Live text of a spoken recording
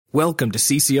Welcome to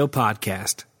CCO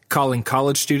Podcast, calling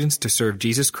college students to serve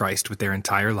Jesus Christ with their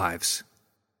entire lives.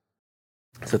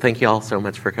 So thank you all so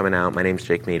much for coming out. My name's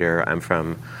Jake Meter. I'm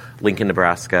from Lincoln,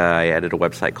 Nebraska. I edit a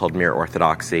website called Mere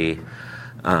Orthodoxy.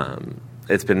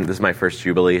 This is my first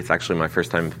Jubilee. It's actually my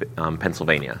first time in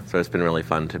Pennsylvania. So it's been really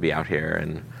fun to be out here.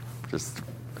 And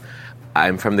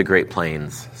I'm from the Great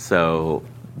Plains, so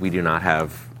we do not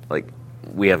have,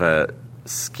 we have a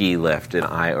ski lift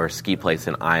or ski place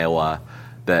in Iowa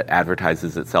that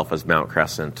advertises itself as Mount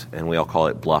Crescent, and we all call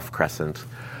it Bluff Crescent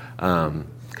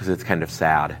because it's kind of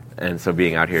sad. And so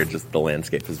being out here, just the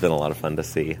landscape has been a lot of fun to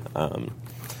see.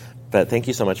 But thank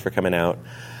you so much for coming out.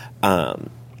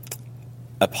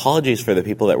 Apologies for the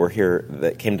people that were here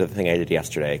that came to the thing I did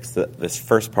yesterday, because this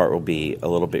first part will be a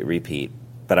little bit repeat,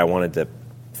 but I wanted to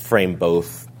frame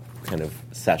both kind of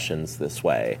sessions this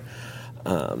way.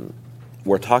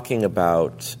 We're talking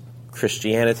about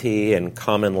Christianity and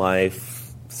common life,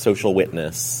 social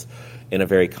witness in a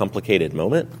very complicated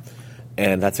moment.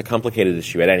 And that's a complicated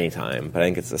issue at any time, but I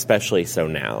think it's especially so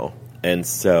now. And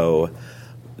so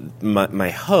my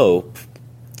hope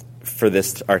for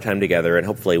this, our time together, and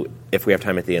hopefully if we have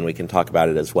time at the end we can talk about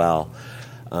it as well,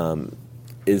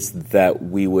 is that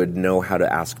we would know how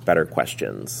to ask better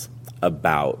questions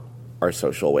about our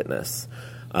social witness.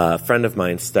 A friend of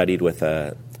mine studied with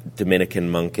a Dominican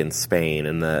monk in Spain,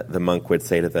 and the monk would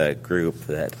say to the group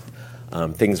that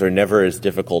things are never as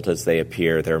difficult as they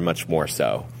appear, they're much more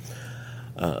so.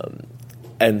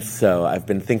 And so I've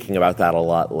been thinking about that a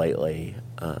lot lately,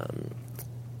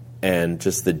 and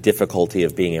just the difficulty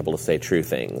of being able to say true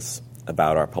things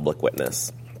about our public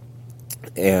witness.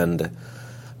 And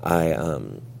I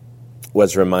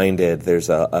was reminded, there's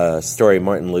a story,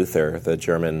 Martin Luther, the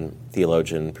German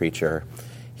theologian, preacher,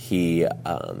 he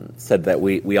said that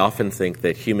we often think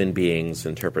that human beings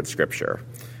interpret Scripture.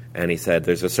 And he said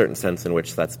there's a certain sense in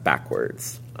which that's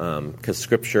backwards, because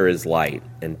Scripture is light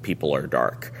and people are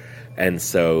dark. And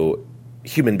so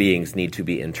human beings need to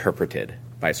be interpreted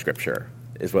by Scripture,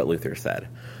 is what Luther said.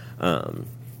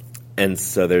 And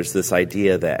so there's this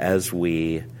idea that as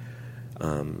we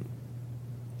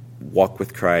walk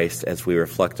with Christ, as we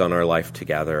reflect on our life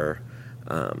together,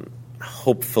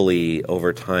 hopefully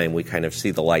over time we kind of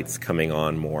see the lights coming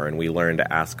on more and we learn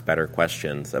to ask better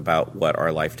questions about what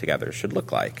our life together should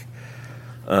look like.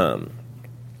 And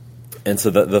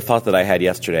so the thought that I had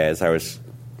yesterday as I was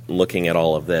looking at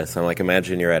all of this, I'm like,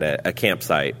 imagine you're at a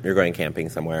campsite, you're going camping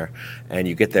somewhere, and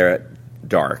you get there at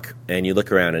dark and you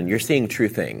look around and you're seeing true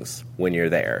things when you're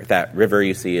there. That river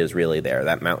you see is really there,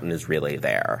 that mountain is really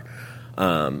there.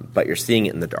 But you're seeing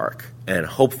it in the dark. And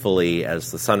hopefully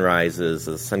as the sun rises,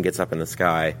 as the sun gets up in the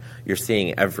sky, you're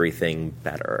seeing everything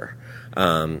better.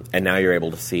 And now you're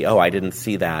able to see, I didn't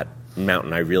see that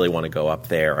mountain. I really want to go up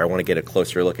there. I want to get a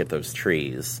closer look at those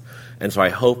trees. And so I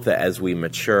hope that as we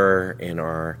mature in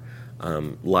our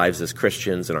lives as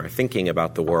Christians and our thinking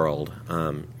about the world,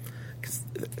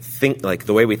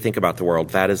 the way we think about the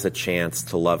world, that is a chance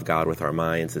to love God with our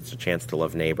minds. It's a chance to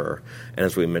love neighbor. And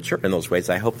as we mature in those ways,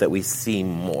 I hope that we see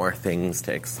more things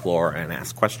to explore and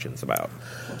ask questions about.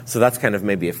 So that's kind of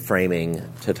maybe a framing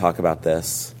to talk about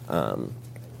this.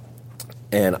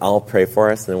 And I'll pray for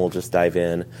us, and then we'll just dive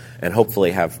in and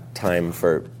hopefully have time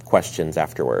for questions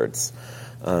afterwards.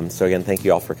 So again, thank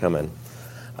you all for coming.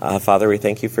 Father, we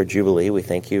thank you for Jubilee. We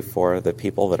thank you for the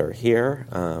people that are here,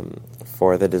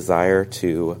 for the desire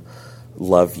to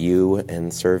love you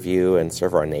and serve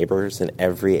our neighbors in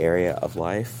every area of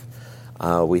life.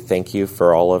 We thank you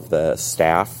for all of the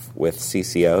staff with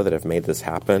CCO that have made this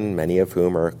happen, many of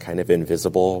whom are kind of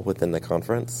invisible within the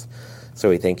conference. So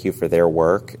we thank you for their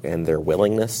work and their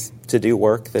willingness to do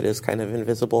work that is kind of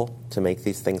invisible to make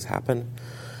these things happen.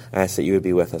 I ask that you would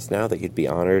be with us now, that you'd be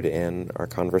honored in our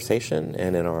conversation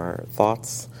and in our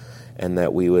thoughts, and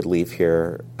that we would leave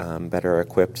here better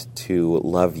equipped to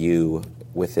love you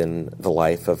within the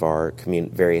life of our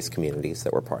various communities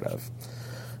that we're part of.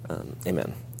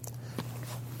 Amen.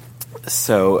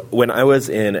 So when I was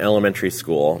in elementary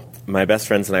school, my best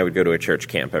friends and I would go to a church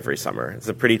camp every summer. It's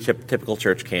a pretty typical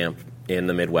church camp in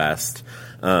the Midwest.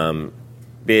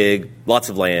 Big, lots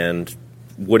of land,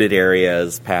 wooded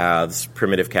areas, paths,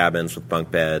 primitive cabins with bunk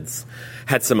beds.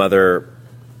 Had some other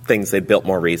things they'd built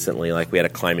more recently, like we had a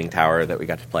climbing tower that we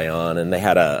got to play on, and they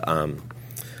had a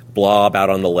blob out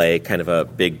on the lake, kind of a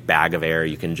big bag of air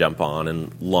you can jump on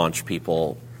and launch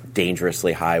people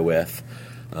dangerously high with.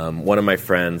 One of my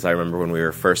friends, I remember when we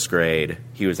were first grade,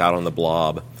 he was out on the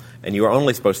blob, and you were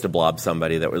only supposed to blob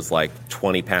somebody that was like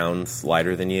 20 pounds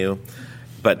lighter than you.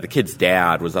 But the kid's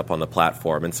dad was up on the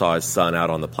platform and saw his son out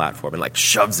on the platform and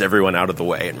shoves everyone out of the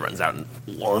way and runs out and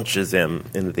launches him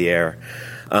into the air.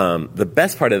 The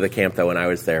best part of the camp, though, when I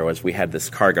was there, was we had this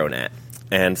cargo net.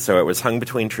 And so it was hung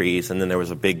between trees, and then there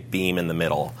was a big beam in the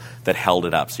middle that held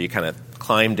it up. So you kind of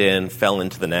climbed in, fell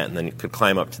into the net, and then you could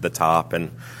climb up to the top.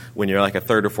 And when you're like a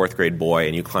third or fourth grade boy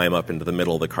and you climb up into the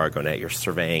middle of the cargo net, you're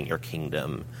surveying your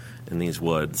kingdom in these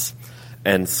woods.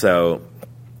 And so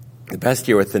the best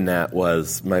year with the net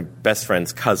was my best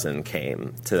friend's cousin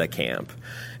came to the camp.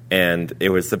 And it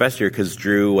was the best year because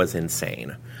Drew was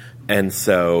insane. And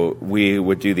so we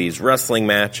would do these wrestling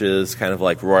matches, kind of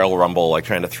like Royal Rumble,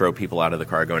 trying to throw people out of the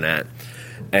cargo net.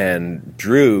 And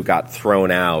Drew got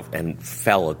thrown out and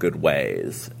fell a good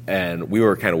ways. And we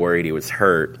were kind of worried he was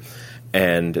hurt.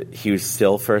 And he was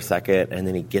still for a second, and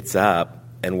then he gets up,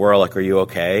 and we're like, "Are you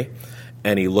okay?"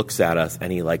 And he looks at us,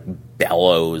 and he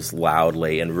bellows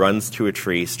loudly and runs to a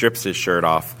tree, strips his shirt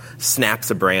off,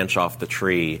 snaps a branch off the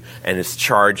tree, and is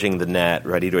charging the net,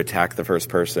 ready to attack the first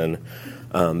person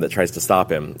that tries to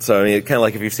stop him. So, kind of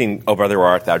like if you've seen Oh Brother, Where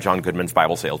Art Thou, John Goodman's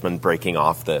Bible salesman breaking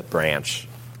off the branch,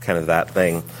 kind of that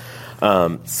thing.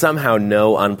 Somehow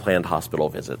no unplanned hospital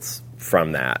visits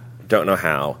from that. Don't know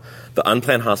how. The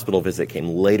unplanned hospital visit came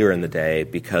later in the day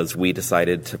because we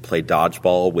decided to play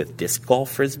dodgeball with disc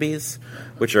golf frisbees,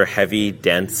 which are heavy,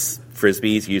 dense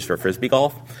frisbees used for frisbee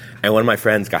golf. And one of my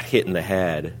friends got hit in the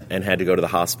head and had to go to the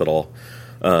hospital.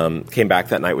 Came back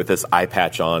that night with this eye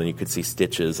patch on, and you could see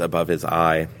stitches above his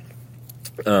eye.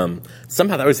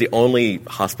 Somehow that was the only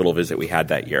hospital visit we had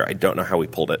that year. I don't know how we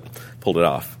pulled it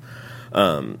off.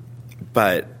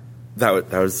 But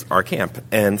that was our camp.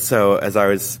 And so as I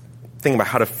was thinking about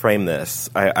how to frame this,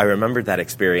 I remembered that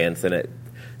experience, and it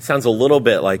sounds a little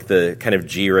bit like the kind of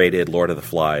G-rated Lord of the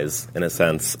Flies, in a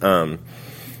sense,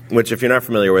 which, if you're not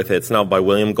familiar with it, it's now by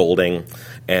William Golding,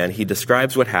 and he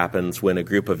describes what happens when a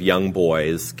group of young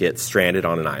boys get stranded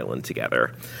on an island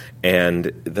together, and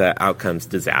the outcome's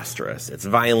disastrous. It's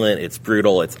violent, it's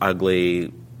brutal, it's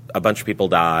ugly, a bunch of people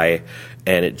die,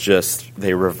 and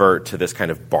they revert to this kind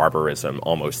of barbarism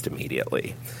almost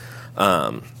immediately.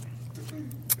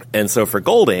 And so for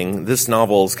Golding, this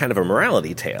novel is kind of a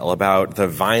morality tale about the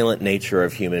violent nature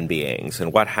of human beings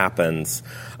and what happens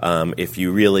if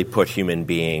you really put human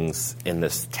beings in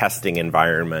this testing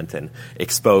environment and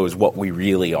expose what we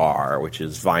really are, which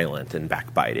is violent and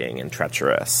backbiting and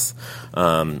treacherous,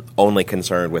 only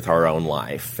concerned with our own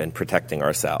life and protecting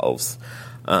ourselves.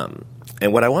 And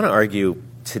what I want to argue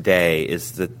today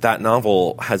is that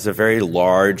novel has a very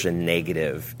large and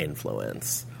negative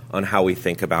influence on how we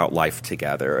think about life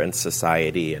together and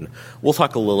society. And we'll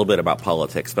talk a little bit about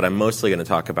politics, but I'm mostly going to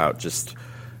talk about just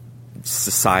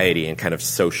society and kind of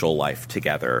social life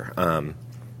together.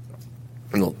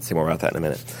 We'll see more about that in a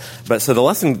minute. But so the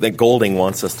lesson that Golding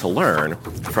wants us to learn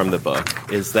from the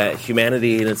book is that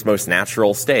humanity in its most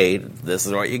natural state, this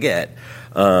is what you get.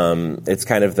 It's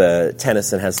kind of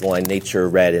Tennyson has the line, nature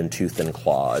red in tooth and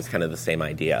claw. It's kind of the same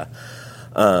idea.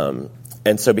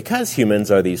 And so because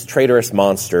humans are these traitorous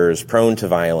monsters prone to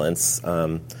violence,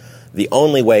 the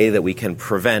only way that we can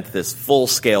prevent this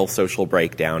full-scale social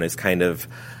breakdown is kind of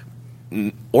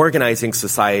organizing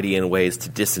society in ways to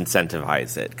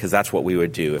disincentivize it, because that's what we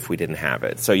would do if we didn't have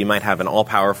it. So you might have an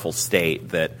all-powerful state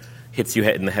that hits you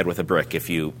in the head with a brick if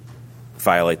you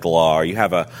violate the law, or you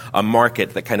have a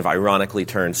market that kind of ironically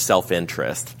turns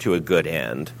self-interest to a good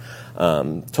end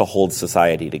to hold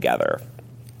society together.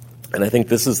 And I think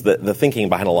this is the thinking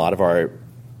behind a lot of our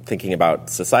thinking about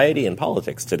society and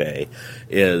politics today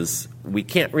is we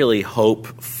can't really hope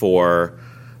for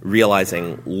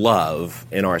realizing love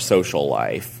in our social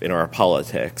life, in our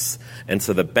politics. And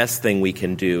so the best thing we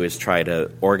can do is try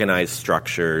to organize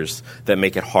structures that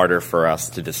make it harder for us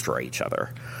to destroy each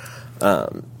other.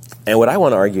 And what I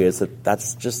want to argue is that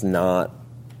that's just not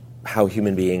how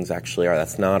human beings actually are.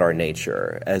 That's not our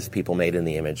nature as people made in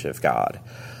the image of God.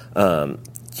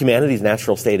 Humanity's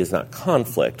natural state is not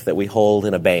conflict that we hold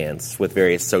in abeyance with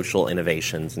various social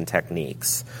innovations and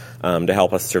techniques to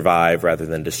help us survive rather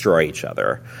than destroy each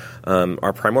other.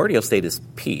 Our primordial state is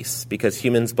peace because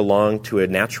humans belong to a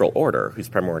natural order whose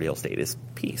primordial state is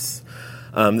peace.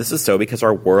 This is so because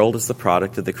our world is the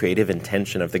product of the creative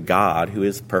intention of the God who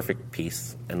is perfect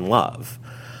peace and love.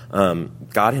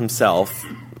 God himself,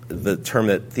 the term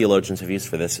that theologians have used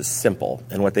for this is simple.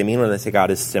 And what they mean when they say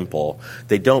God is simple,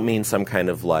 they don't mean some kind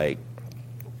of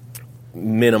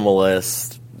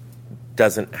minimalist,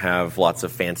 doesn't have lots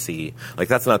of fancy,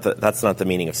 that's not the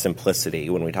meaning of simplicity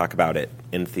when we talk about it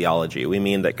in theology. We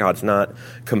mean that God's not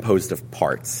composed of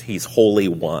parts. He's wholly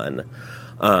one.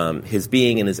 His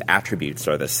being and his attributes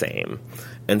are the same.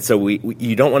 And so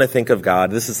you don't want to think of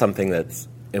God, this is something that's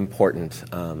important.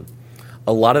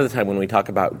 A lot of the time when we talk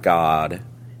about God,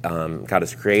 God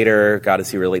as creator, God as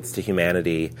he relates to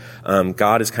humanity,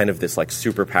 God is kind of this like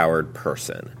superpowered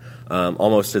person,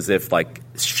 almost as if like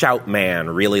shout man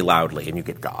really loudly and you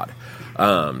get God.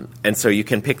 And so you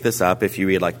can pick this up if you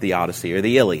read like the Odyssey or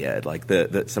the Iliad, like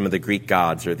some of the Greek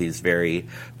gods are these very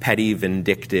petty,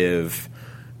 vindictive,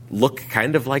 look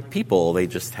kind of like people. They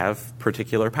just have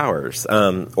particular powers.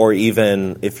 Or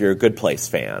even if you're a Good Place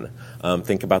fan,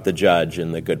 think about the judge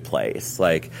in The Good Place.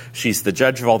 Like, she's the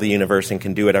judge of all the universe and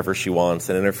can do whatever she wants.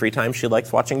 And in her free time, she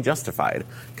likes watching Justified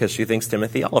because she thinks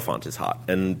Timothy Oliphant is hot.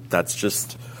 And that's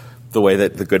just the way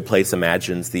that The Good Place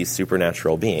imagines these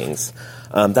supernatural beings.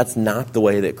 That's not the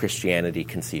way that Christianity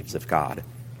conceives of God.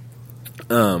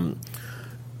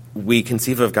 We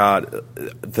conceive of God,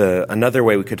 another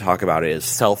way we could talk about it is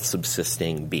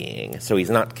self-subsisting being. So he's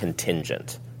not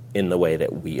contingent in the way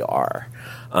that we are.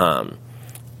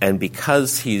 And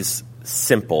because he's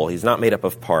simple, he's not made up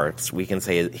of parts, we can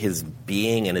say his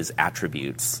being and his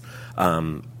attributes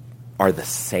are the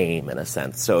same in a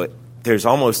sense. So there's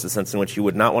almost a sense in which you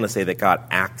would not want to say that God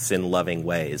acts in loving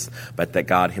ways, but that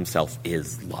God himself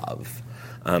is love,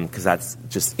 because that's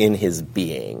just in his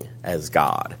being as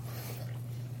God.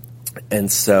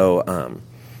 And so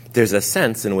there's a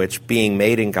sense in which being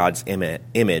made in God's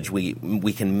image,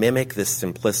 we can mimic this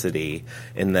simplicity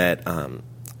in that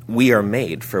we are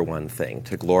made for one thing,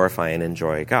 to glorify and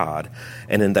enjoy God,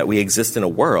 and in that we exist in a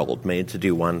world made to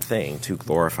do one thing, to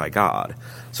glorify God.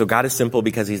 So God is simple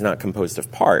because he's not composed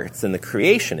of parts, and the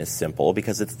creation is simple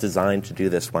because it's designed to do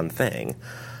this one thing.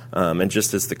 And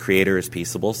just as the Creator is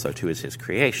peaceable, so too is his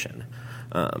creation.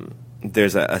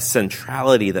 There's a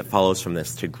centrality that follows from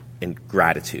this in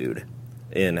gratitude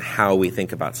in how we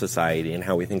think about society and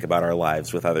how we think about our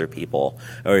lives with other people.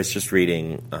 Or it's just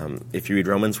reading, if you read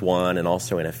Romans 1 and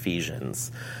also in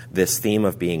Ephesians, this theme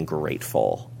of being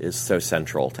grateful is so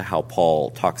central to how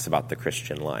Paul talks about the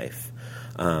Christian life.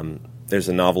 There's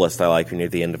a novelist I like who near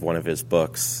the end of one of his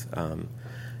books,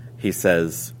 he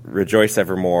says, "Rejoice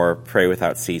evermore, pray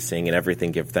without ceasing, and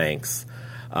everything give thanks.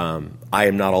 I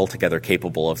am not altogether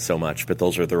capable of so much, but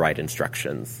those are the right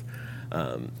instructions."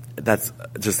 That's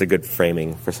just a good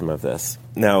framing for some of this.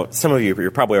 Now, some of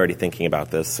you're probably already thinking about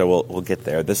this, so we'll get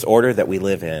there. This order that we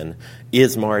live in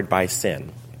is marred by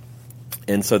sin.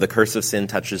 And so the curse of sin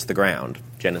touches the ground.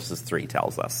 Genesis 3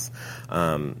 tells us.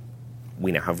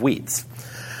 We now have weeds.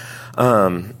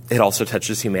 It also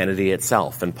touches humanity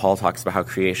itself, and Paul talks about how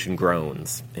creation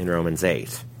groans in Romans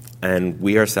 8. And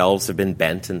we ourselves have been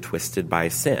bent and twisted by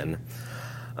sin.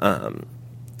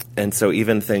 And so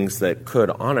even things that could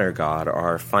honor God,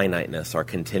 our finiteness, our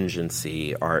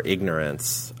contingency, our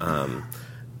ignorance,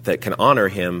 that can honor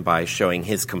him by showing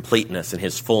his completeness and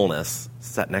his fullness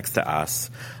set next to us,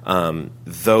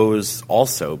 those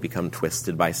also become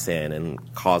twisted by sin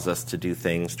and cause us to do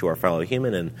things to our fellow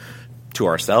human and to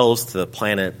ourselves, to the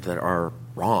planet, that are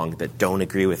wrong, that don't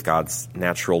agree with God's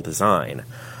natural design.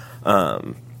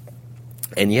 And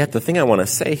yet the thing I want to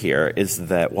say here is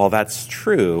that while that's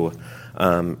true,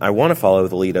 I want to follow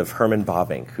the lead of Herman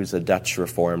Bavinck, who's a Dutch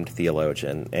Reformed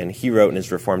theologian, and he wrote in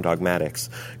his Reformed Dogmatics,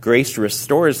 "Grace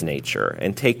restores nature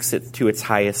and takes it to its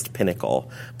highest pinnacle,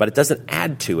 but it doesn't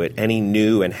add to it any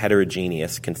new and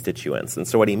heterogeneous constituents." And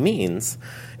so what he means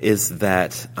is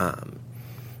that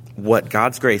what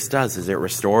God's grace does is it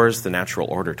restores the natural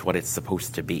order to what it's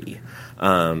supposed to be,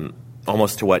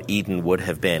 almost to what Eden would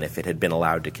have been if it had been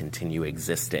allowed to continue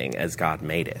existing as God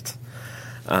made it.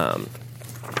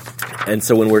 And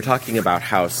so when we're talking about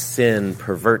how sin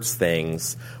perverts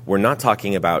things, we're not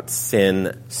talking about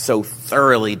sin so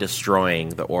thoroughly destroying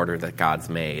the order that God's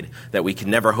made that we can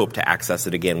never hope to access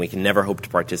it again, we can never hope to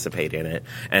participate in it,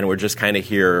 and we're just kind of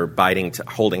here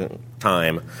holding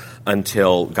time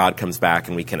until God comes back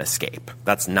and we can escape.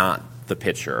 That's not the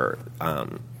picture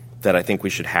that I think we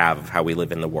should have of how we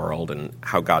live in the world and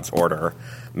how God's order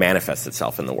manifests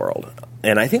itself in the world.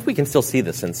 And I think we can still see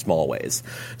this in small ways.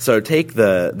 So take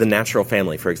the natural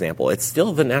family, for example. It's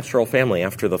still the natural family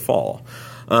after the fall.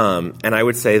 And I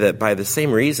would say that by the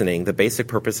same reasoning, the basic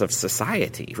purpose of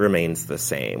society remains the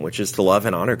same, which is to love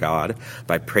and honor God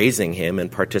by praising him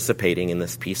and participating in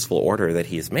this peaceful order that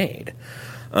he's made.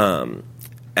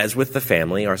 As with the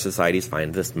family, our societies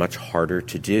find this much harder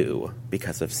to do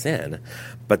because of sin.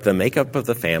 But the makeup of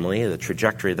the family, the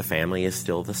trajectory of the family is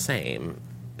still the same,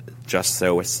 just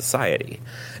so with society.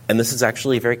 And this is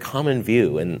actually a very common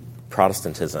view in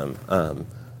Protestantism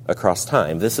across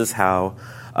time. This is how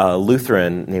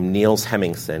Lutheran named Niels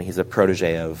Hemmingsen. He's a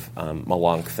protege of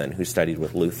Melanchthon, who studied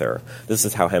with Luther. This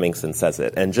is how Hemmingsen says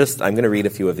it. And I'm going to read a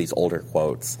few of these older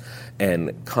quotes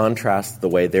and contrast the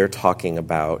way they're talking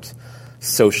about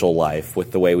social life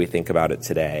with the way we think about it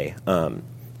today.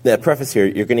 The preface here,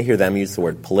 you're going to hear them use the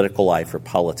word political life or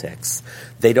politics.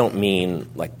 They don't mean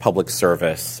like public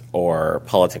service or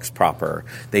politics proper.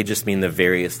 They just mean the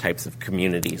various types of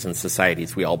communities and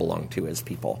societies we all belong to as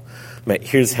people. But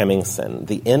here's Hemmingsen.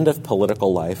 The end of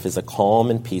political life is a calm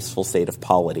and peaceful state of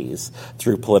polities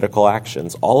through political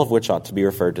actions, all of which ought to be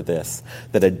referred to this,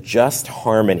 that a just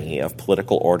harmony of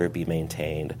political order be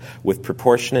maintained, with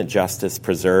proportionate justice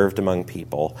preserved among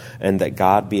people, and that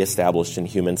God be established in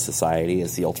human society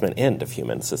as the ultimate end of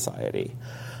human society.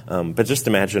 But just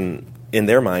imagine, in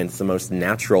their minds, the most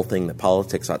natural thing that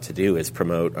politics ought to do is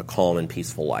promote a calm and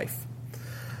peaceful life.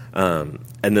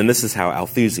 And then this is how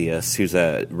Althusius, who's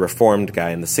a reformed guy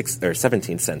in the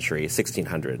 17th century,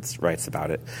 1600s, writes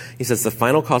about it. He says, the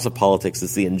final cause of politics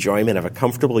is the enjoyment of a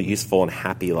comfortable, useful, and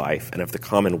happy life, and of the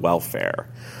common welfare.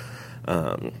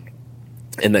 And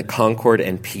that concord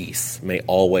and peace may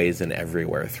always and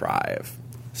everywhere thrive.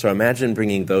 So imagine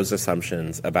bringing those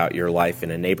assumptions about your life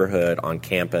in a neighborhood, on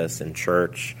campus, in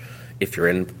church, if you're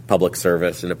in public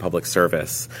service, into public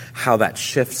service, how that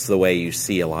shifts the way you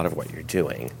see a lot of what you're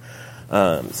doing.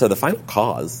 So the final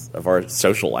cause of our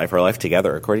social life, our life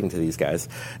together, according to these guys,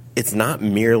 it's not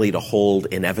merely to hold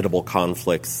inevitable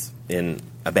conflicts in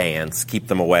abeyance, keep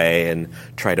them away, and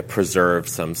try to preserve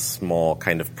some small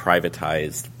kind of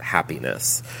privatized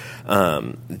happiness.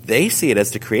 They see it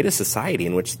as to create a society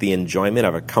in which the enjoyment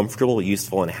of a comfortable,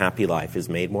 useful, and happy life is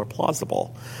made more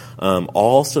plausible,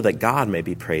 all so that God may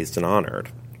be praised and honored.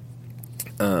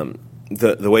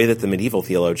 The way that the medieval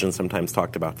theologians sometimes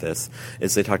talked about this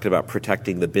is they talked about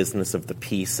protecting the business of the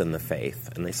peace and the faith,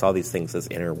 and they saw these things as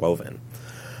interwoven.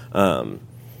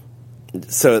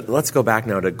 So let's go back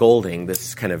now to Golding,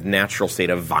 this kind of natural state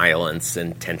of violence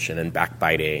and tension and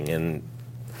backbiting and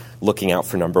looking out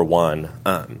for number one.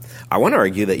 I want to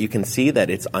argue that you can see that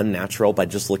it's unnatural by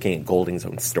just looking at Golding's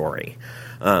own story.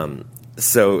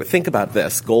 So think about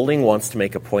this. Golding wants to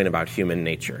make a point about human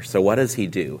nature. So what does he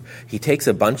do? He takes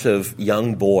a bunch of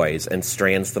young boys and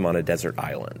strands them on a desert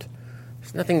island.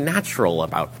 There's nothing natural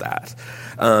about that.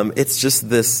 It's just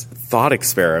this thought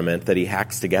experiment that he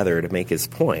hacks together to make his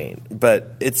point.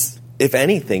 But if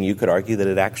anything, you could argue that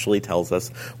it actually tells us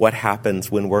what happens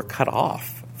when we're cut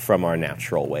off from our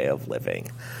natural way of living.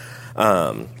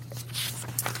 So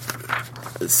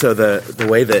the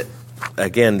way that,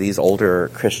 again, these older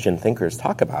Christian thinkers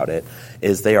talk about it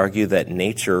is they argue that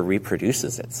nature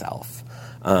reproduces itself.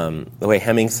 The way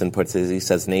Hemmingsen puts it is he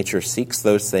says nature seeks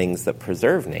those things that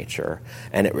preserve nature,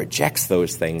 and it rejects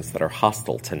those things that are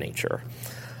hostile to nature.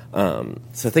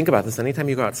 So think about this. Anytime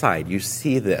you go outside, you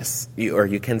see this, or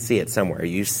you can see it somewhere.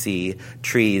 You see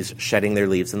trees shedding their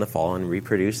leaves in the fall and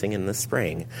reproducing in the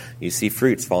spring. You see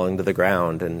fruits falling to the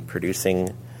ground and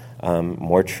producing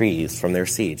more trees from their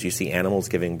seeds. You see animals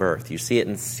giving birth. You see it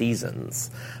in seasons.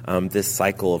 This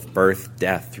cycle of birth,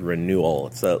 death, renewal.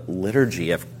 It's a liturgy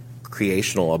of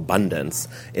creational abundance.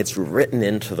 It's written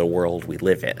into the world we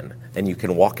live in, and you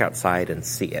can walk outside and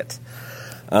see it.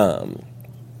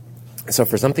 So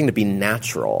for something to be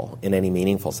natural in any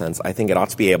meaningful sense, I think it ought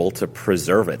to be able to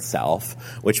preserve itself,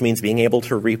 which means being able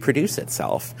to reproduce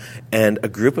itself. And a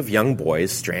group of young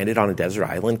boys stranded on a desert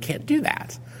island can't do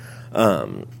that.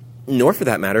 Nor, for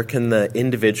that matter, can the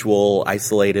individual,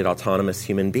 isolated, autonomous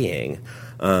human being,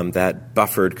 that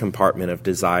buffered compartment of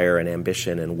desire and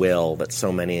ambition and will that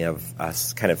so many of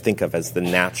us kind of think of as the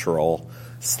natural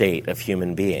state of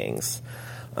human beings.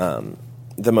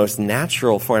 The most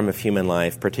natural form of human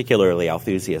life, particularly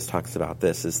Althusius talks about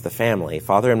this, is the family,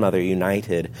 father and mother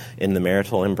united in the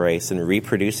marital embrace and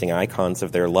reproducing icons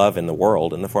of their love in the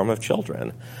world in the form of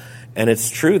children. And it's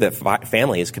true that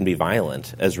families can be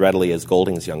violent as readily as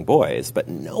Golding's young boys, but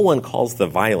no one calls the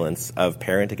violence of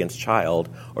parent against child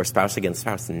or spouse against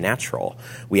spouse natural.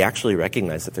 We actually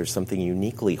recognize that there's something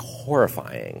uniquely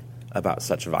horrifying about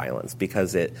such violence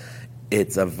because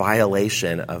it's a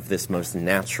violation of this most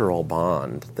natural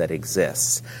bond that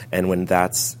exists. And when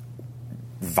that's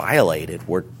violated,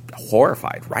 we're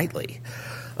horrified, rightly.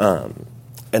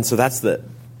 And so that's the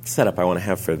setup I want to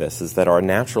have for this, is that our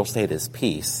natural state is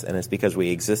peace, and it's because we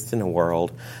exist in a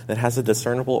world that has a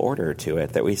discernible order to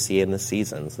it that we see in the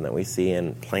seasons and that we see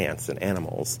in plants and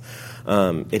animals.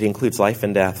 It includes life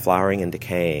and death, flowering and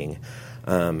decaying,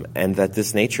 and that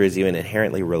this nature is even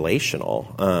inherently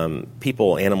relational.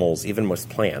 People, animals, even most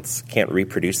plants can't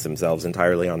reproduce themselves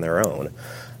entirely on their own.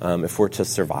 If we're to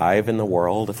survive in the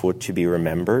world, if we're to be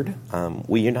remembered,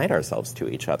 we unite ourselves to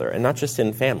each other. And not just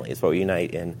in families, but we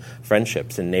unite in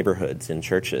friendships, in neighborhoods, in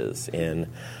churches,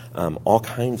 in all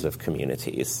kinds of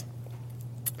communities.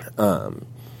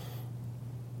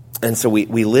 And so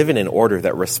we live in an order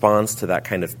that responds to that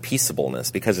kind of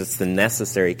peaceableness because it's the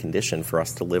necessary condition for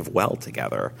us to live well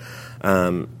together.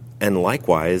 And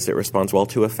likewise, it responds well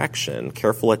to affection,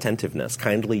 careful attentiveness,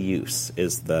 kindly use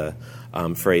is the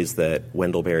phrase that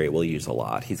Wendell Berry will use a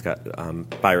lot. He's got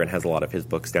Byron has a lot of his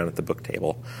books down at the book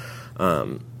table.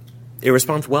 It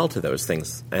responds well to those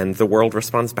things, and the world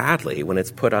responds badly when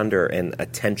it's put under an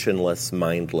attentionless,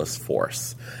 mindless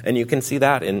force. And you can see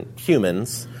that in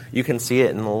humans. You can see it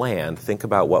in the land. Think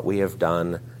about what we have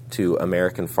done to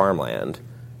American farmland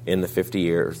in the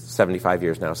 75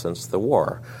 years now since the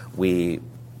war. We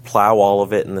plow all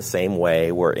of it in the same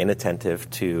way. We're inattentive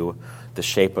to the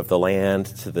shape of the land,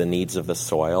 to the needs of the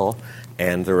soil,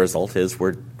 and the result is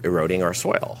we're eroding our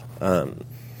soil.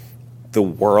 The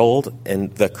world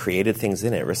and the created things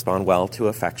in it respond well to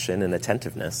affection and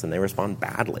attentiveness, and they respond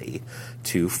badly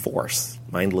to force,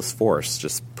 mindless force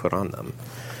just put on them.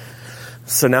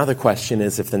 So now the question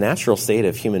is, if the natural state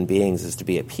of human beings is to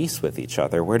be at peace with each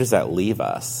other, where does that leave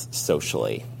us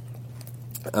socially?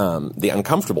 The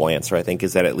uncomfortable answer, I think,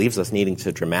 is that it leaves us needing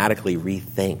to dramatically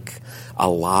rethink a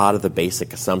lot of the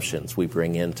basic assumptions we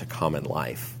bring into common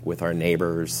life with our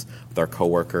neighbors, with our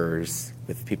coworkers,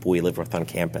 with people we live with on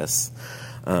campus.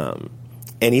 And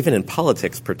even in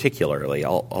politics particularly,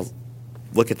 I'll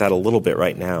look at that a little bit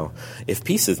right now. If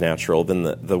peace is natural,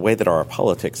 then the way that our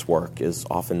politics work is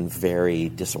often very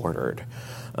disordered.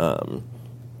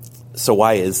 So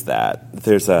why is that?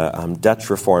 There's a Dutch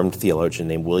Reformed theologian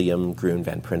named William Groen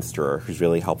van Prinsterer who's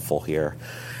really helpful here.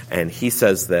 And he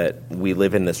says that we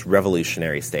live in this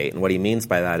revolutionary state. And what he means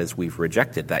by that is we've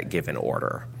rejected that given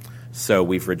order. So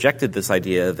we've rejected this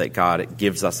idea that God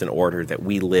gives us an order that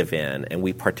we live in and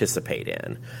we participate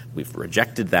in. We've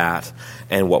rejected that.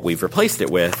 And what we've replaced it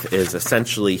with is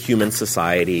essentially human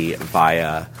society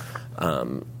via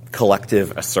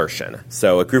collective assertion.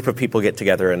 So a group of people get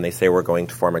together and they say we're going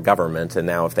to form a government, and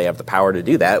now if they have the power to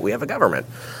do that, we have a government.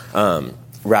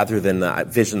 Rather than the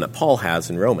vision that Paul has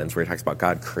in Romans, where he talks about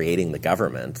God creating the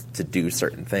government to do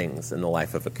certain things in the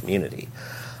life of a community.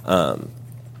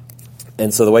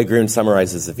 And so the way Groen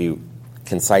summarizes the view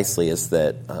concisely is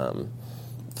that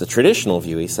the traditional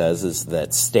view, he says, is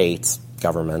that states,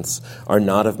 governments, are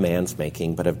not of man's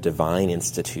making, but of divine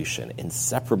institution,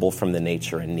 inseparable from the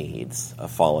nature and needs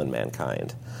of fallen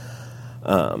mankind.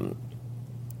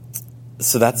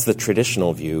 So that's the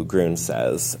traditional view, Groen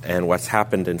says. And what's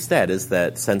happened instead is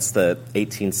that since the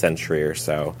 18th century or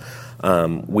so,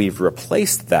 we've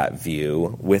replaced that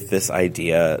view with this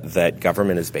idea that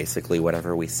government is basically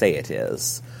whatever we say it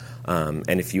is.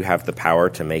 And if you have the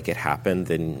power to make it happen,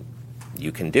 then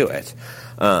you can do it.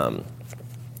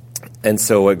 And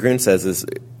so what Groen says is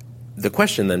the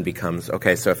question then becomes,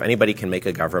 okay, so if anybody can make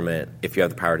a government, if you have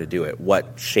the power to do it,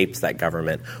 what shapes that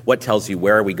government? What tells you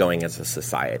where are we going as a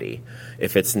society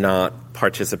if it's not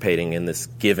participating in this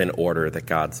given order that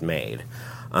God's made?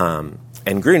 And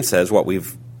Groen says what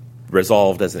we've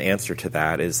resolved as an answer to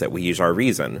that is that we use our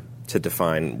reason to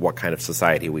define what kind of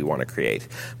society we want to create.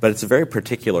 But it's a very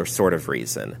particular sort of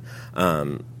reason.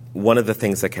 One of the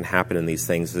things that can happen in these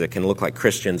things is it can look like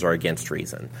Christians are against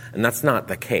reason. And that's not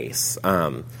the case.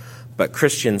 But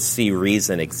Christians see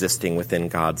reason existing within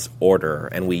God's order,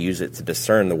 and we use it to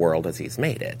discern the world as he's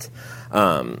made it.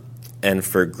 And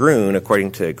for Groen,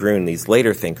 according to Groen, these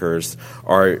later thinkers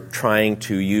are trying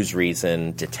to use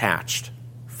reason detached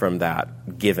from that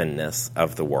givenness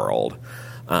of the world.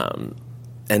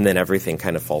 And then everything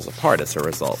kind of falls apart as a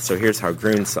result. So here's how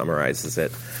Groen summarizes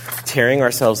it. Tearing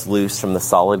ourselves loose from the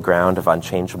solid ground of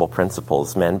unchangeable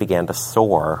principles, men began to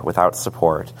soar without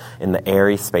support in the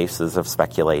airy spaces of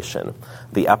speculation.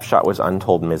 The upshot was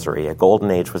untold misery. A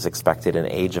golden age was expected, an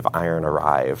age of iron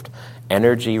arrived.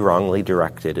 Energy wrongly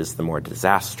directed is the more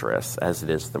disastrous as it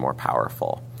is the more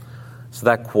powerful. So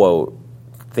that quote,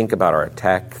 think about our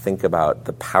tech, think about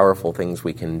the powerful things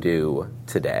we can do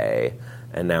today,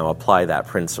 and now apply that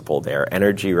principle there.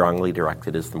 Energy wrongly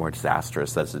directed is the more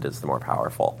disastrous as it is the more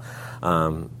powerful.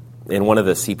 In one of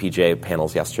the CPJ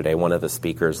panels yesterday, one of the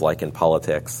speakers likened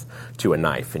politics to a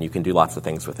knife, and you can do lots of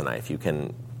things with a knife. You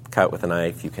can cut with a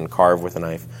knife, you can carve with a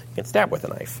knife, you can stab with a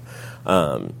knife.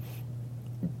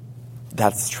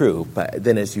 That's true, but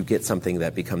then as you get something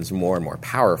that becomes more and more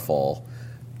powerful,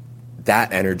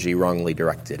 that energy wrongly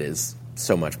directed is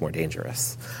so much more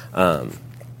dangerous.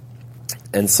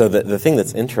 And so the thing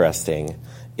that's interesting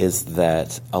is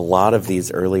that a lot of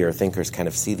these earlier thinkers kind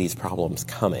of see these problems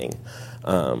coming.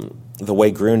 The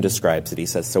way Gruen describes it, he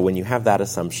says, so when you have that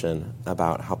assumption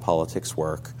about how politics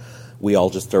work, we all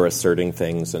just are asserting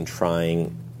things and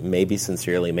trying, maybe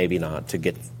sincerely, maybe not,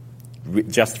 to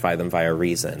justify them via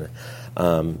reason.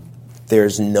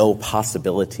 There's no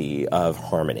possibility of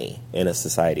harmony in a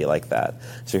society like that.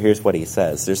 So here's what he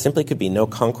says. There simply could be no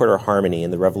concord or harmony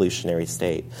in the revolutionary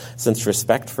state, since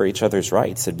respect for each other's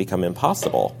rights had become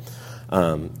impossible.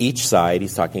 Each side,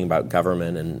 he's talking about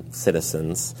government and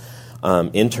citizens,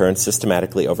 in turn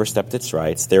systematically overstepped its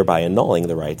rights, thereby annulling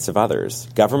the rights of others.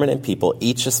 Government and people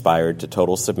each aspired to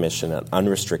total submission and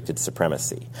unrestricted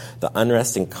supremacy. The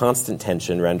unrest and constant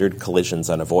tension rendered collisions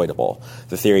unavoidable.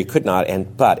 The theory could not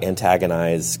but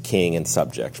antagonize king and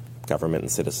subject, government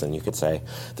and citizen, you could say,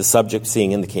 the subject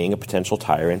seeing in the king a potential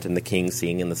tyrant and the king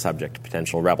seeing in the subject a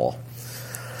potential rebel.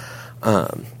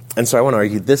 And so I want to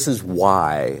argue this is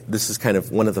kind of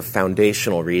one of the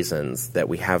foundational reasons that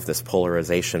we have this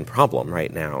polarization problem right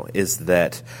now, is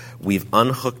that we've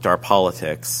unhooked our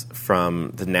politics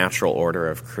from the natural order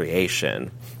of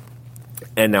creation.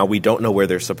 And now we don't know where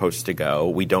they're supposed to go.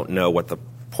 We don't know what the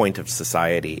point of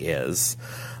society is.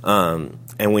 And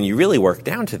when you really work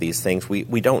down to these things,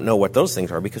 we don't know what those things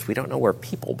are because we don't know where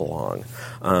people belong,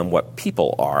 what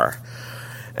people are.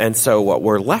 And so what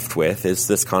we're left with is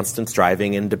this constant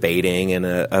striving and debating and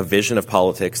a vision of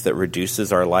politics that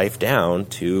reduces our life down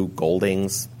to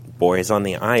Golding's Boys on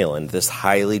the Island, this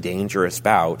highly dangerous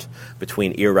bout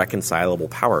between irreconcilable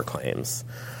power claims.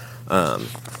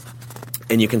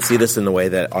 And you can see this in the way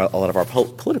that a lot of our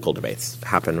political debates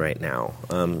happen right now.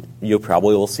 You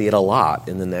probably will see it a lot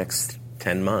in the next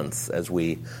 10 months as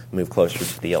we move closer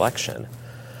to the election.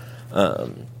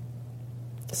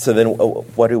 So then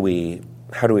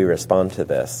how do we respond to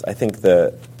this? I think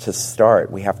to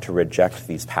start, we have to reject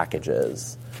these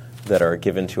packages that are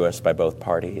given to us by both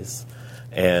parties.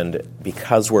 And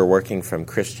because we're working from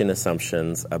Christian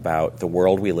assumptions about the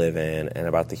world we live in and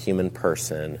about the human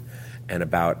person and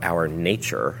about our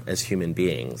nature as human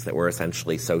beings, that we're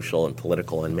essentially social and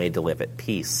political and made to live at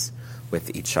peace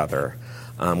with each other,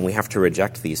 we have to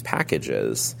reject these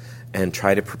packages and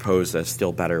try to propose a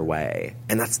still better way.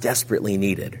 And that's desperately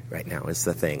needed right now is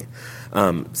the thing.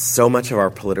 So much of our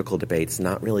political debate's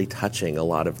not really touching a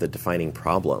lot of the defining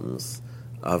problems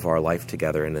of our life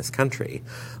together in this country.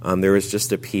 There was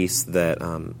just a piece that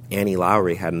Annie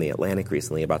Lowrey had in The Atlantic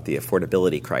recently about the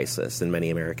affordability crisis in many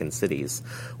American cities,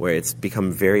 where it's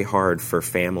become very hard for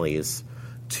families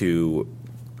to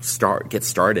get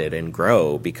started and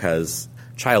grow because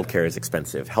childcare is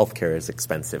expensive, healthcare is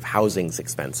expensive, housing's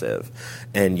expensive,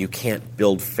 and you can't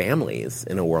build families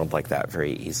in a world like that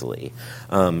very easily.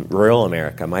 Rural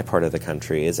America, my part of the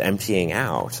country, is emptying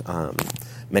out.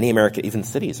 Many American, even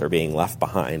cities, are being left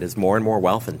behind as more and more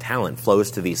wealth and talent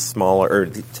flows to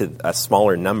to a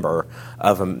smaller number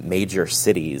of major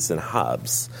cities and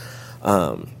hubs.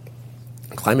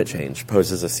 Climate change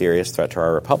poses a serious threat to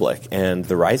our republic, and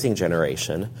the rising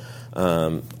generation,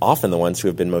 often the ones who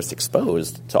have been most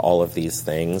exposed to all of these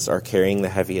things, are carrying the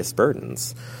heaviest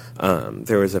burdens.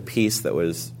 There was a piece that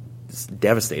was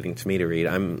devastating to me to read.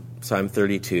 I'm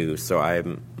 32, so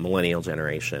I'm millennial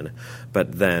generation.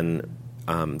 But then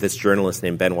this journalist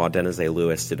named Benoit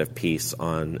Denizet-Lewis did a piece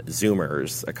on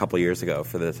Zoomers a couple years ago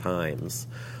for the Times,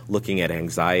 looking at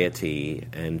anxiety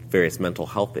and various mental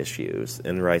health issues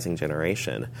in the rising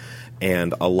generation.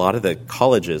 And a lot of the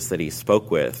colleges that he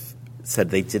spoke with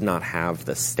said they did not have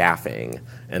the staffing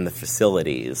and the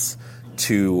facilities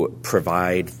to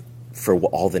provide for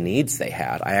all the needs they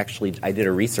had. I did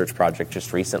a research project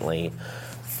just recently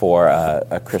for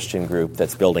a Christian group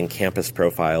that's building campus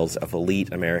profiles of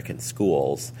elite American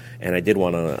schools, and I did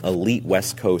one on an elite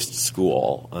West Coast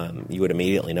school. You would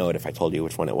immediately know it if I told you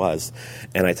which one it was.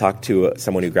 And I talked to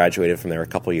someone who graduated from there a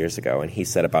couple years ago, and he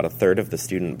said about a third of the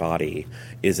student body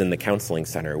is in the counseling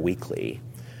center weekly.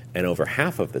 And over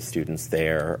half of the students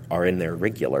there are in there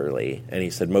regularly. And he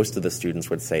said most of the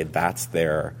students would say that's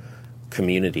their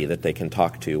community that they can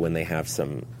talk to when they have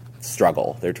some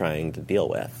struggle they're trying to deal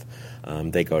with.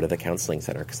 They go to the counseling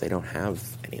center because they don't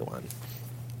have anyone.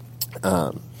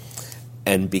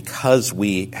 And because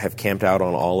we have camped out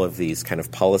on all of these kind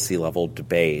of policy-level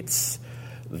debates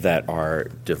that are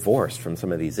divorced from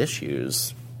some of these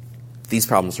issues, these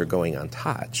problems are going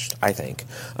untouched, I think.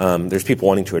 There's people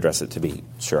wanting to address it, to be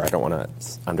sure. I don't want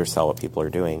to undersell what people are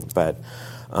doing. But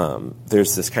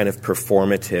there's this kind of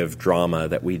performative drama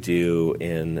that we do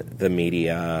in the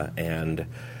media and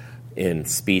in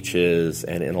speeches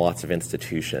and in lots of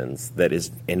institutions that is,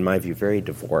 in my view, very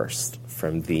divorced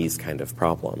from these kind of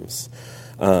problems.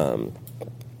 And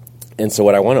And so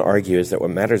what I want to argue is that what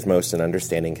matters most in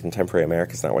understanding contemporary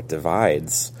America is not what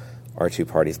divides our two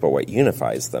parties, but what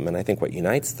unifies them. And I think what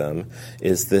unites them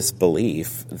is this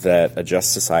belief that a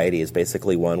just society is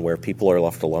basically one where people are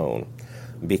left alone,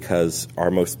 because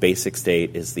our most basic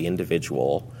state is the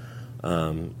individual,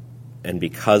 and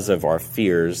because of our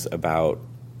fears about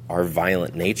our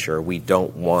violent nature, we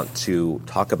don't want to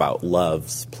talk about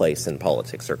love's place in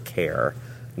politics, or care,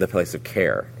 the place of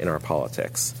care in our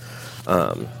politics.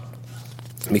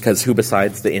 Because who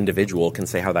besides the individual can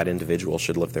say how that individual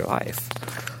should live their life?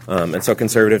 And so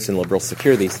conservatives and liberals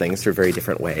secure these things through very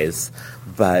different ways,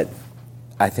 but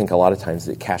I think a lot of times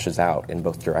it cashes out in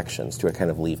both directions to a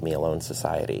kind of leave me alone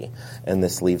society. And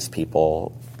this leaves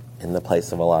people in the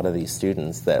place of a lot of these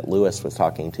students that Lewis was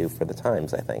talking to for the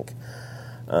Times, I think.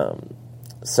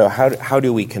 So how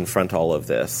do we confront all of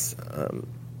this?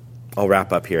 I'll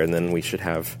wrap up here, and then we should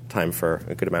have time for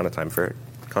a good amount of time for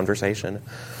conversation.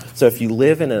 So if you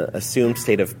live in an assumed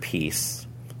state of peace,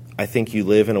 I think you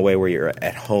live in a way where you're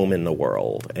at home in the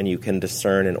world, and you can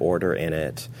discern an order in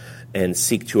it and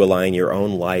seek to align your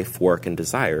own life, work, and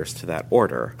desires to that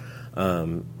order.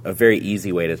 A very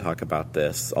easy way to talk about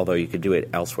this, although you could do it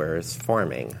elsewhere, is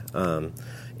farming.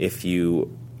 If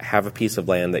you have a piece of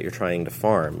land that you're trying to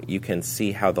farm, you can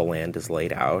see how the land is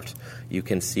laid out, you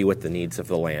can see what the needs of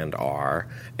the land are,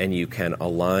 and you can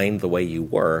align the way you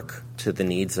work to the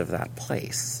needs of that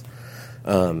place.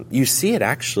 You see it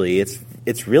actually,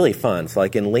 it's really fun. So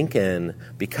like in Lincoln,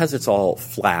 because it's all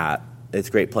flat, it's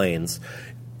Great Plains,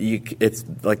 it's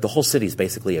like the whole city is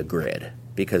basically a grid,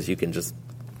 because you can just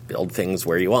build things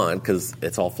where you want because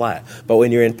it's all flat. But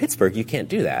when you're in Pittsburgh, you can't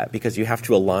do that, because you have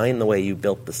to align the way you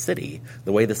built the city,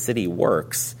 the way the city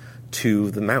works,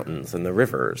 to the mountains and the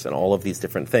rivers and all of these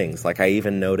different things. Like I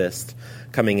even noticed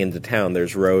coming into town,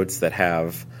 there's roads that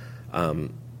have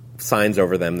signs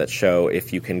over them that show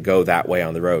if you can go that way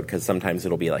on the road, because sometimes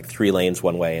it'll be like 3 lanes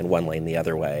one way and 1 lane the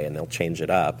other way, and they'll change it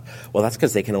up. Well, that's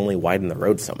because they can only widen the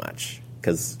road so much,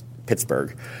 because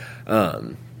Pittsburgh.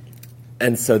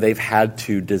 And so they've had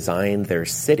to design their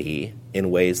city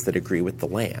in ways that agree with the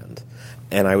land.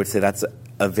 And I would say that's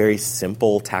a very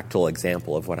simple, tactile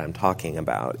example of what I'm talking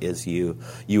about, is you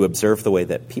observe the way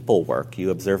that people work, you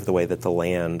observe the way that the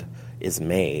land is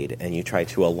made, and you try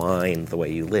to align the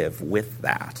way you live with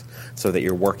that so that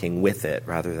you're working with it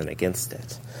rather than against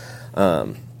it.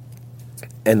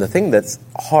 And the thing that's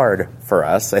hard for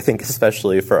us, I think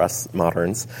especially for us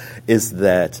moderns, is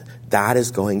that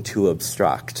is going to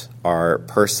obstruct our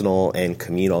personal and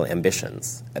communal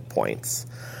ambitions at points.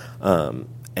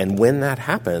 And when that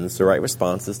happens, the right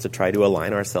response is to try to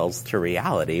align ourselves to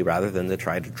reality rather than to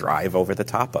try to drive over the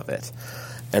top of it.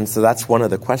 And so that's one of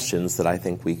the questions that I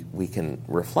think we can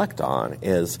reflect on,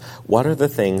 is what are the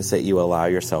things that you allow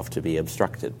yourself to be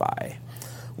obstructed by?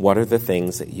 What are the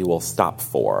things that you will stop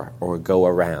for or go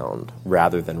around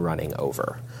rather than running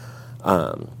over?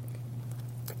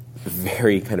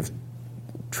 Very kind of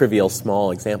trivial,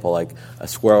 small example, like a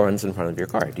squirrel runs in front of your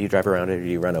car. Do you drive around it, or do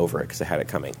you run over it because it had it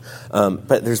coming?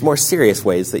 But there's more serious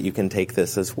ways that you can take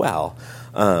this as well.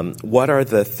 What are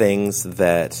the things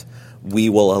that we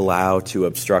will allow to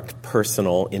obstruct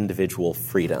personal, individual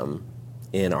freedom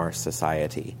in our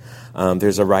society?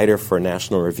 There's a writer for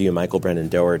National Review, Michael Brennan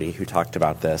Doherty, who talked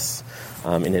about this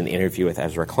in an interview with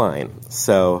Ezra Klein.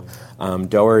 So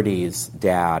Doherty's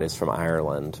dad is from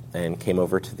Ireland and came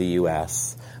over to the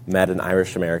U.S., met an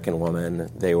Irish-American woman.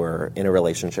 They were in a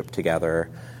relationship together,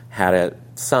 had a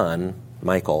son,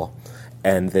 Michael,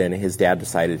 and then his dad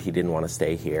decided he didn't want to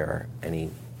stay here, and he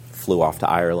flew off to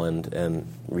Ireland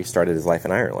and restarted his life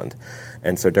in Ireland.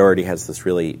 And so Doherty has this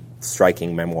really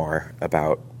striking memoir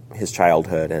about his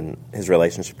childhood and his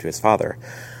relationship to his father.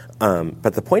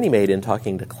 But the point he made in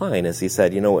talking to Klein is he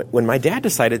said, when my dad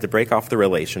decided to break off the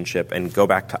relationship and go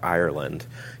back to Ireland,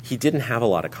 he didn't have a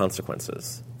lot of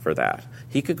consequences for that.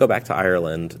 He could go back to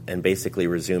Ireland and basically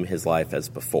resume his life as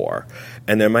before.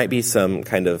 And there might be some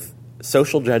kind of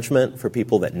social judgment for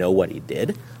people that know what he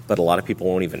did, but a lot of people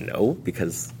won't even know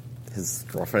because his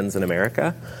girlfriend's in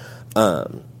America.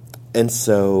 And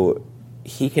so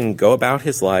he can go about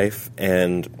his life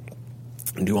and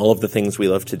do all of the things we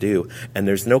love to do, and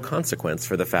there's no consequence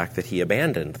for the fact that he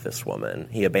abandoned this woman,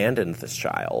 he abandoned this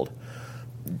child.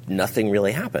 Nothing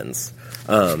really happens,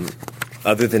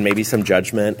 other than maybe some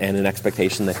judgment and an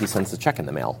expectation that he sends a check in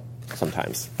the mail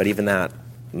sometimes. But even that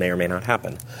may or may not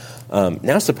happen.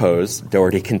 Now suppose,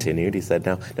 Doherty continued, he said,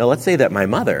 now let's say that my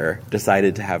mother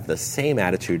decided to have the same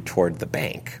attitude toward the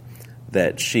bank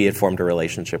that she had formed a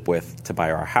relationship with to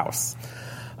buy our house.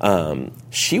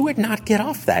 She would not get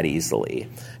off that easily.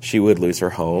 She would lose her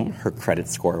home, her credit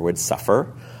score would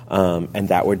suffer, And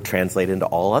that would translate into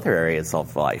all other areas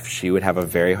of life. She would have a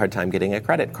very hard time getting a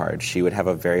credit card. She would have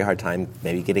a very hard time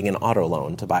maybe getting an auto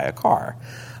loan to buy a car.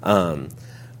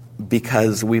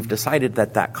 Because we've decided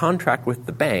that contract with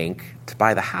the bank to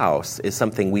buy the house is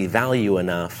something we value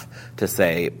enough to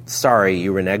say, sorry,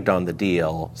 you reneged on the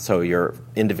deal, so your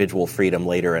individual freedom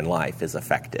later in life is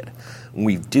affected.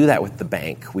 We do that with the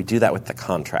bank. We do that with the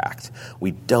contract.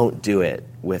 We don't do it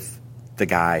with the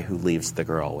guy who leaves the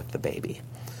girl with the baby.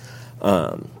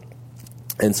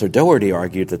 And so Doherty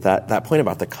argued that point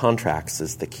about the contracts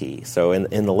is the key. So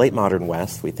in the late modern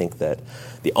West, we think that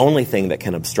the only thing that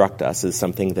can obstruct us is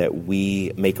something that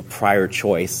we make a prior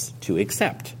choice to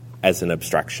accept as an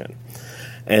obstruction.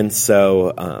 And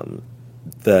so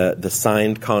the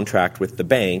signed contract with the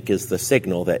bank is the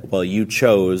signal that, well, you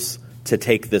chose to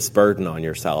take this burden on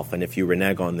yourself, and if you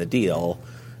renege on the deal,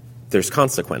 there's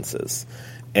consequences.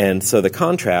 And so the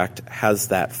contract has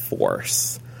that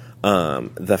force.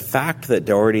 The fact that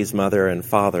Doherty's mother and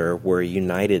father were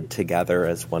united together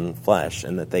as one flesh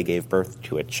and that they gave birth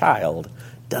to a child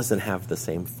doesn't have the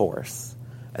same force.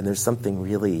 And there's something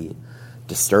really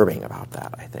disturbing about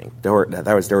that, I think.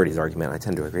 That was Doherty's argument. I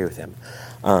tend to agree with him.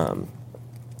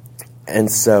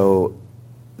 And so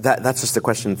that's just a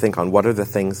question to think on. What are the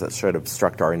things that should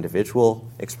obstruct our individual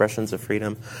expressions of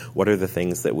freedom? What are the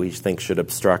things that we think should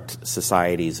obstruct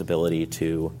society's ability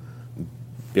to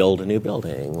build a new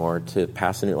building or to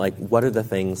pass a new, what are the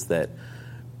things that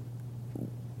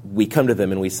we come to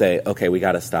them and we say, okay, we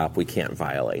got to stop, we can't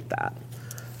violate that.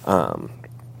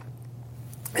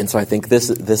 And so I think this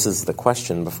is the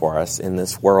question before us in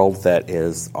this world that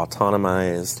is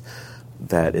autonomized,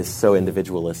 that is so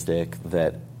individualistic,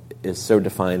 that is so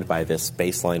defined by this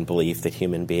baseline belief that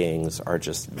human beings are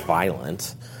just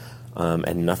violent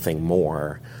and nothing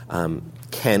more.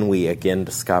 Can we again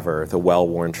discover the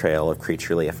well-worn trail of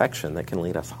creaturely affection that can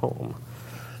lead us home?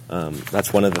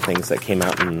 That's one of the things that came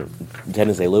out in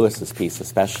Dennis A. Lewis's piece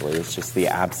especially, is just the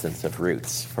absence of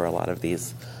roots for a lot of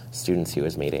these students he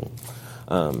was meeting.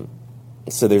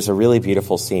 So there's a really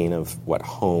beautiful scene of what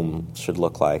home should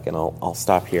look like, and I'll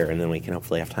stop here, and then we can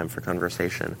hopefully have time for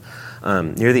conversation.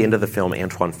 Near the end of the film,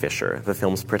 Antwon Fisher, the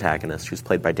film's protagonist, who's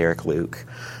played by Derek Luke,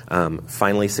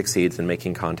 finally succeeds in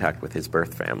making contact with his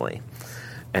birth family.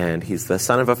 And he's the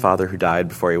son of a father who died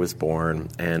before he was born,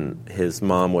 and his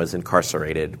mom was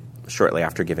incarcerated shortly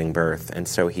after giving birth. And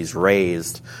so he's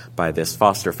raised by this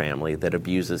foster family that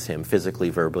abuses him physically,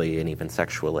 verbally, and even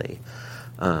sexually.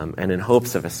 And in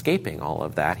hopes of escaping all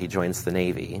of that, he joins the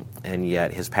Navy, and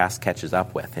yet his past catches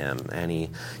up with him, and he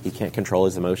can't control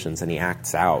his emotions, and he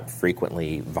acts out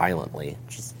frequently violently,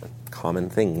 which is a common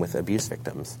thing with abuse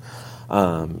victims.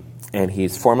 And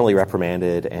he's formally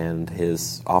reprimanded, and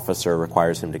his officer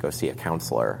requires him to go see a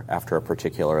counselor after a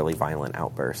particularly violent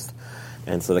outburst.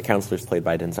 And so the counselor's played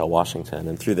by Denzel Washington,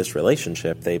 and through this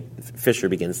relationship, Fisher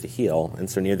begins to heal. And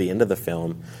so near the end of the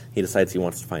film, he decides he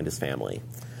wants to find his family.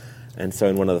 And so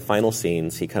in one of the final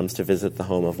scenes, he comes to visit the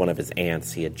home of one of his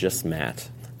aunts he had just met,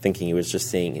 thinking he was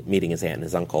just meeting his aunt and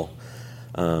his uncle.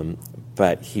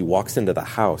 But he walks into the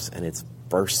house, and it's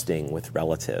bursting with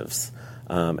relatives.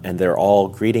 And they're all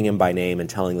greeting him by name and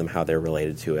telling them how they're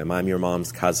related to him. I'm your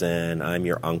mom's cousin. I'm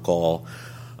your uncle.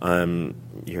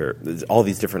 All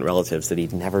these different relatives that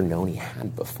he'd never known he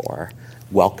had before,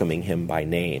 welcoming him by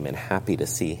name and happy to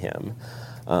see him.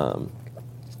 And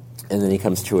then he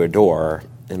comes to a door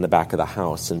in the back of the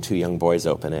house, and two young boys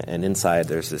open it. And inside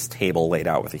there's this table laid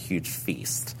out with a huge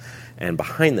feast. And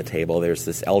behind the table there's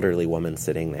this elderly woman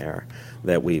sitting there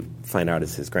that we find out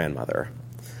is his grandmother.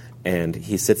 And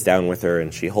he sits down with her,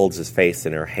 and she holds his face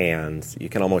in her hands. You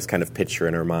can almost kind of picture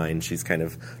in her mind, she's kind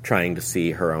of trying to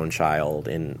see her own child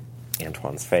in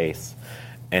Antwon's face.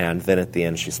 And then at the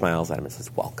end, she smiles at him and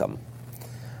says, welcome.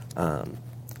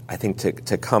 I think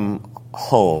to come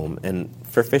home, and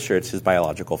for Fisher, it's his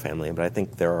biological family, but I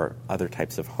think there are other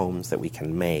types of homes that we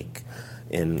can make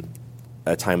in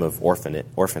a time of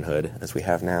orphanhood, as we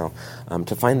have now.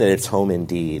 To find that it's home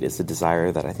indeed is a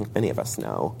desire that I think many of us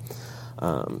know.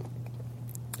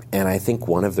 And I think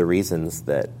one of the reasons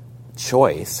that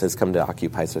choice has come to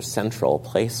occupy such a central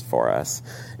place for us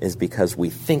is because we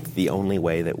think the only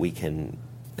way that we can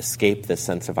escape this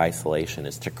sense of isolation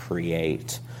is to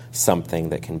create something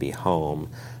that can be home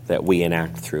that we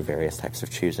enact through various types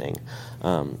of choosing.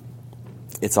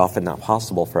 It's often not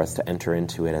possible for us to enter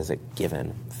into it as a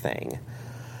given thing.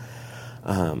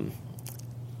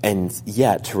 And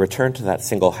yet, to return to that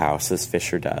single house, as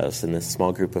Fisher does, in this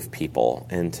small group of people,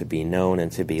 and to be known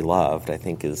and to be loved, I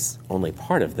think is only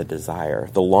part of the desire.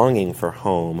 The longing for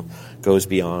home goes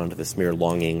beyond this mere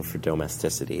longing for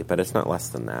domesticity, but it's not less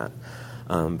than that.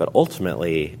 But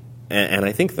ultimately, and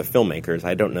I think the filmmakers,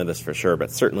 I don't know this for sure,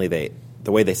 but certainly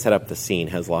the way they set up the scene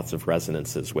has lots of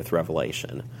resonances with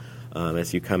Revelation.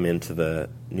 As you come into the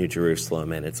New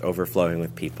Jerusalem and it's overflowing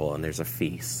with people and there's a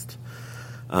feast.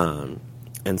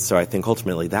 And so I think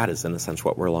ultimately that is, in a sense,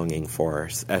 what we're longing for.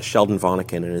 As Sheldon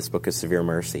Vonnegut in his book of Severe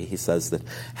Mercy, he says that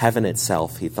heaven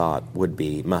itself, he thought,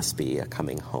 must be a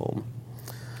coming home.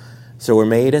 So we're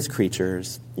made as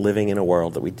creatures living in a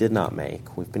world that we did not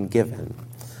make. We've been given.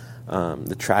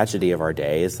 The tragedy of our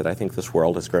day is that I think this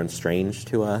world has grown strange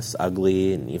to us,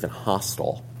 ugly, and even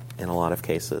hostile in a lot of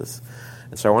cases.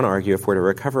 And so I want to argue if we're to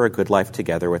recover a good life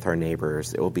together with our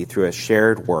neighbors, it will be through a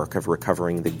shared work of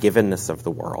recovering the givenness of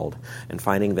the world and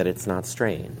finding that it's not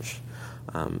strange.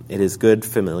 It is good,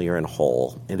 familiar, and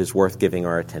whole. It is worth giving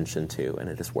our attention to, and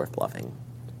it is worth loving.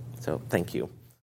 So thank you.